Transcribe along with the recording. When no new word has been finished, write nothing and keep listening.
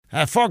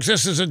Folks,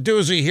 this is a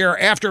doozy here.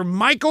 After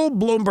Michael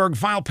Bloomberg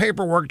filed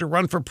paperwork to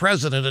run for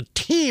president, a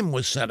team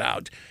was set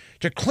out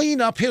to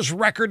clean up his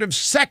record of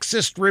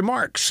sexist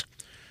remarks.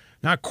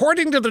 Now,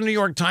 according to the New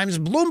York Times,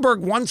 Bloomberg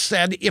once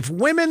said if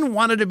women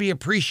wanted to be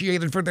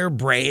appreciated for their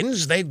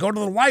brains, they'd go to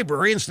the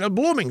library instead of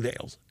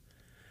Bloomingdale's.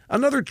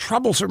 Another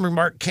troublesome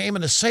remark came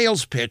in a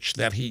sales pitch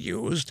that he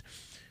used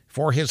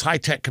for his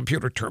high-tech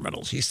computer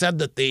terminals. He said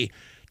that the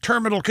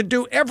terminal could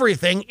do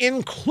everything,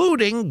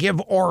 including give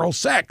oral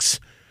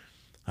sex.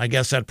 I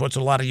guess that puts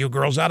a lot of you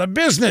girls out of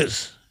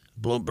business,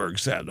 Bloomberg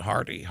said,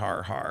 hearty,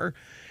 har, har.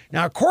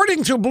 Now,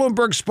 according to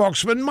Bloomberg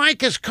spokesman,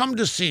 Mike has come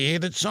to see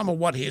that some of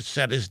what he has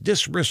said is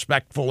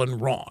disrespectful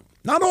and wrong.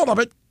 Not all of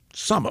it,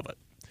 some of it.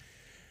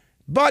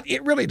 But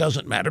it really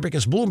doesn't matter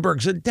because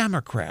Bloomberg's a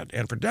Democrat,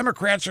 and for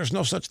Democrats, there's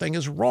no such thing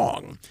as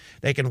wrong.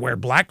 They can wear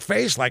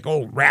blackface like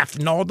old Ralph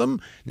Northam.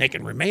 They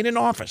can remain in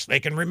office. They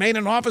can remain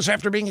in office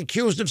after being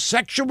accused of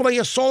sexually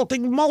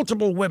assaulting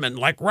multiple women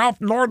like Ralph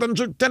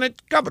Northam's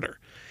lieutenant governor.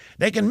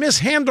 They can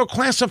mishandle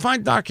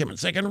classified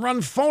documents. They can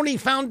run phony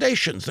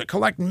foundations that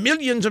collect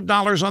millions of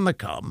dollars on the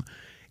come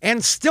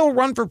and still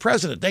run for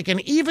president. They can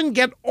even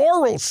get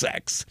oral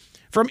sex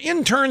from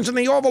interns in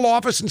the Oval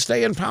Office and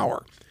stay in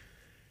power.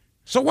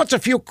 So what's a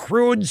few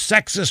crude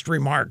sexist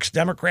remarks?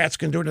 Democrats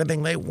can do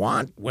anything they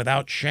want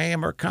without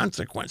shame or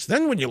consequence.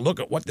 Then when you look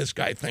at what this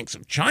guy thinks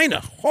of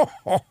China,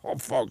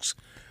 folks,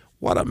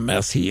 what a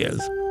mess he is.